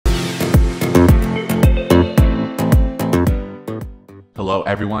Hello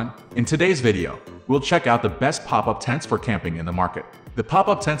everyone, in today's video, we'll check out the best pop-up tents for camping in the market. The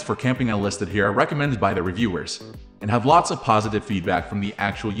pop-up tents for camping I listed here are recommended by the reviewers and have lots of positive feedback from the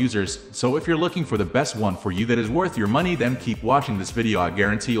actual users, so if you're looking for the best one for you that is worth your money, then keep watching this video. I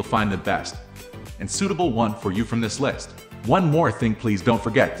guarantee you'll find the best and suitable one for you from this list. One more thing, please don't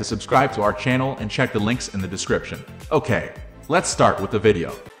forget to subscribe to our channel and check the links in the description. Okay, let's start with the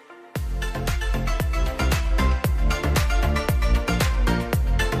video.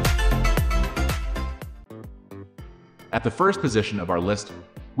 At the first position of our list,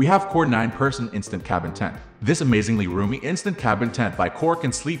 we have Core 9-Person Instant Cabin Tent. This amazingly roomy instant cabin tent by Core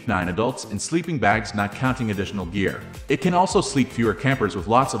can sleep 9 adults in sleeping bags, not counting additional gear. It can also sleep fewer campers with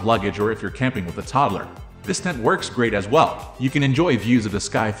lots of luggage or if you're camping with a toddler. This tent works great as well. You can enjoy views of the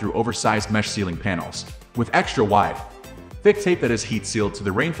sky through oversized mesh ceiling panels with extra wide, thick tape that is heat sealed to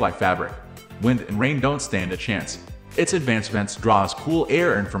the rainfly fabric. Wind and rain don't stand a chance. Its advanced vents draws cool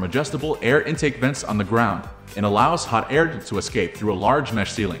air in from adjustable air intake vents on the ground and allows hot air to escape through a large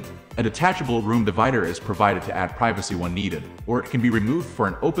mesh ceiling. A detachable room divider is provided to add privacy when needed, or it can be removed for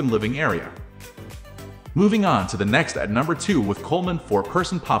an open living area. Moving on to the next at number 2 with Coleman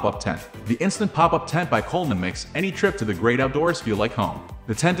 4-Person Pop-Up Tent. The instant pop-up tent by Coleman makes any trip to the great outdoors feel like home.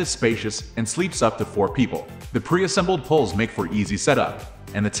 The tent is spacious and sleeps up to 4 people. The pre-assembled poles make for easy setup,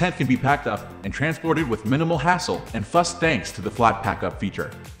 and the tent can be packed up and transported with minimal hassle and fuss thanks to the flat pack-up feature.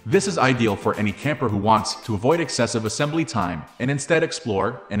 This is ideal for any camper who wants to avoid excessive assembly time and instead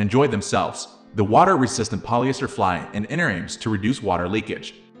explore and enjoy themselves. The water-resistant polyester fly and inner aims to reduce water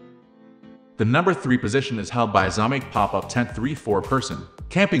leakage. The number 3 position is held by Zomake Pop-Up Tent 3-4-Person.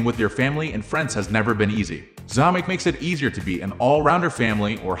 Camping with your family and friends has never been easy. Zomake makes it easier to be an all-rounder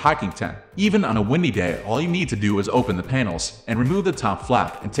family or hiking tent. Even on a windy day, all you need to do is open the panels and remove the top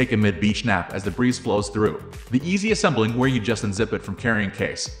flap and take a mid-beach nap as the breeze flows through. The easy assembling where you just unzip it from carrying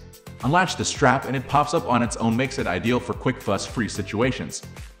case, unlatch the strap and it pops up on its own makes it ideal for quick fuss-free situations.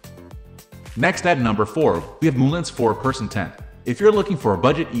 Next at number 4, we have MoonLence 4-Person Tent. If you're looking for a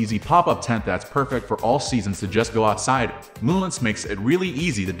budget-easy pop-up tent that's perfect for all seasons to just go outside, MoonLence makes it really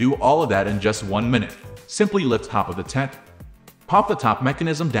easy to do all of that in just 1 minute. Simply lift top of the tent, pop the top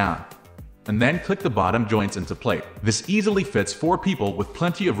mechanism down, and then click the bottom joints into place. This easily fits 4 people with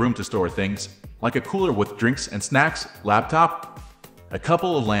plenty of room to store things, like a cooler with drinks and snacks, laptop, a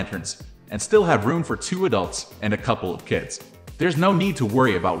couple of lanterns, and still have room for 2 adults and a couple of kids. There's no need to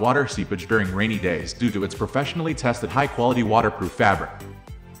worry about water seepage during rainy days due to its professionally tested high-quality waterproof fabric.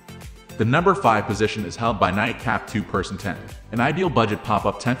 The number 5 position is held by Nightcap 2-Person Tent, an ideal budget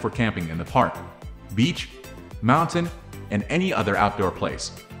pop-up tent for camping in the park, beach, mountain, and any other outdoor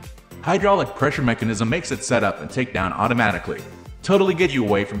place. Hydraulic pressure mechanism makes it set up and take down automatically. Totally get you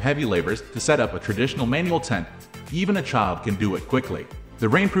away from heavy labors to set up a traditional manual tent. Even a child can do it quickly. The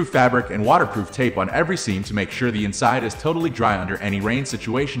rainproof fabric and waterproof tape on every seam to make sure the inside is totally dry under any rain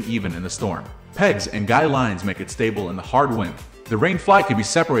situation, even in the storm. Pegs and guy lines make it stable in the hard wind. The rain fly can be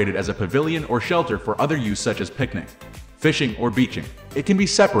separated as a pavilion or shelter for other use such as picnic, fishing, or beaching. It can be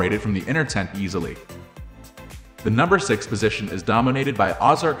separated from the inner tent easily. The number 6 position is dominated by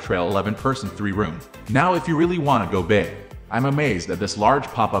Ozark Trail 11-Person 3-Room. Now if you really want to go big, I'm amazed at this large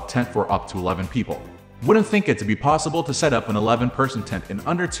pop-up tent for up to 11 people. Wouldn't think it to be possible to set up an 11-person tent in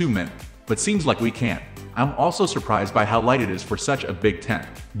under 2 minutes, but seems like we can. I'm also surprised by how light it is for such a big tent.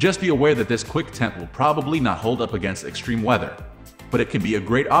 Just be aware that this quick tent will probably not hold up against extreme weather, but it can be a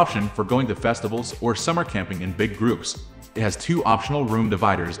great option for going to festivals or summer camping in big groups. It has 2 optional room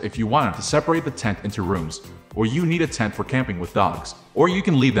dividers if you wanted to separate the tent into rooms, or you need a tent for camping with dogs, or you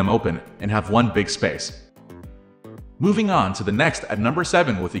can leave them open and have one big space. Moving on to the next at number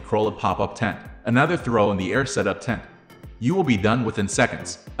 7 with Eackrola Pop Up Tent, another throw-in-the-air setup tent. You will be done within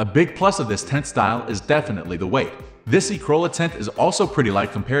seconds. A big plus of this tent style is definitely the weight. This Eackrola tent is also pretty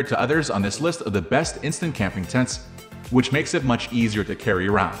light compared to others on this list of the best instant camping tents, which makes it much easier to carry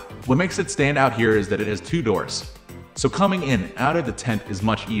around. What makes it stand out here is that it has 2 doors, so coming in and out of the tent is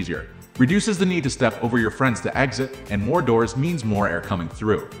much easier. Reduces the need to step over your friends to exit, and more doors means more air coming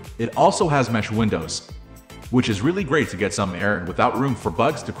through. It also has mesh windows, which is really great to get some air in without room for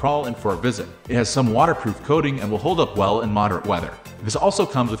bugs to crawl in for a visit. It has some waterproof coating and will hold up well in moderate weather. This also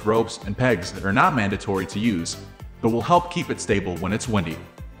comes with ropes and pegs that are not mandatory to use, but will help keep it stable when it's windy.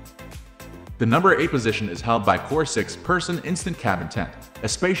 The number 8 position is held by Core 6-Person Instant Cabin Tent, a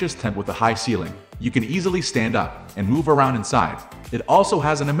spacious tent with a high ceiling. You can easily stand up and move around inside. It also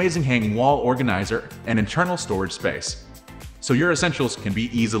has an amazing hanging wall organizer and internal storage space, so your essentials can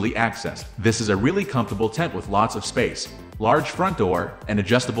be easily accessed. This is a really comfortable tent with lots of space, large front door, and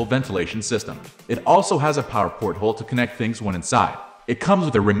adjustable ventilation system. It also has a power porthole to connect things when inside. It comes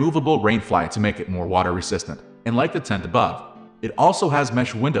with a removable rainfly to make it more water resistant. And like the tent above, it also has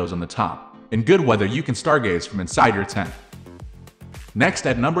mesh windows on the top. In good weather, you can stargaze from inside your tent. Next,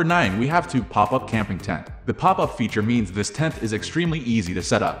 at number 9, we have Toogh pop-up camping tent. The pop-up feature means this tent is extremely easy to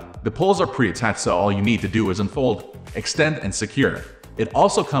set up. The poles are pre-attached, so all you need to do is unfold, extend, and secure. It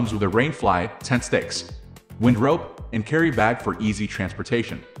also comes with a rainfly, tent stakes, wind rope, and carry bag for easy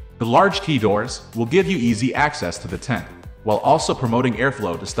transportation. The large key doors will give you easy access to the tent, while also promoting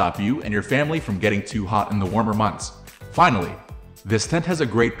airflow to stop you and your family from getting too hot in the warmer months. Finally, this tent has a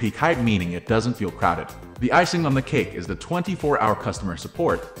great peak height, meaning it doesn't feel crowded. The icing on the cake is the 24-hour customer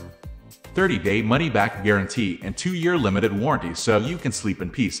support, 30-day money-back guarantee, and 2-year limited warranty, so you can sleep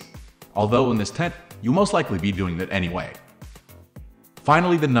in peace. Although in this tent, you'll most likely be doing that anyway.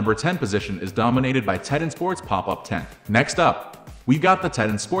 Finally, the number 10 position is dominated by Teton Sports Pop-Up Tent. Next up, we've got the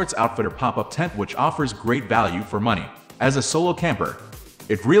Teton Sports Outfitter Pop-Up Tent, which offers great value for money. As a solo camper,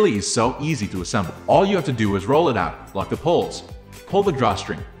 it really is so easy to assemble. All you have to do is roll it out, lock the poles, pull the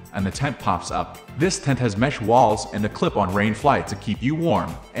drawstring, and the tent pops up. This tent has mesh walls and a clip-on rainfly to keep you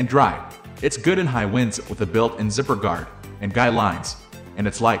warm and dry. It's good in high winds with a built-in zipper guard and guy lines, and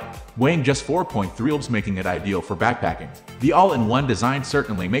it's light, weighing just 4.3 ounces, making it ideal for backpacking. The all-in-one design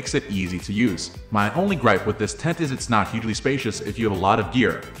certainly makes it easy to use. My only gripe with this tent is it's not hugely spacious if you have a lot of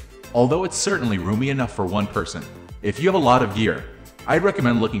gear, although it's certainly roomy enough for one person. If you have a lot of gear, I'd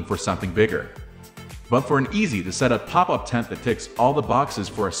recommend looking for something bigger. But for an easy-to-set-up pop-up tent that ticks all the boxes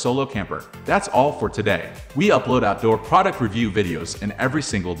for a solo camper, that's all for today. We upload outdoor product review videos every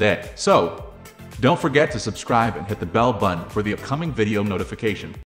single day, so don't forget to subscribe and hit the bell button for the upcoming video notification.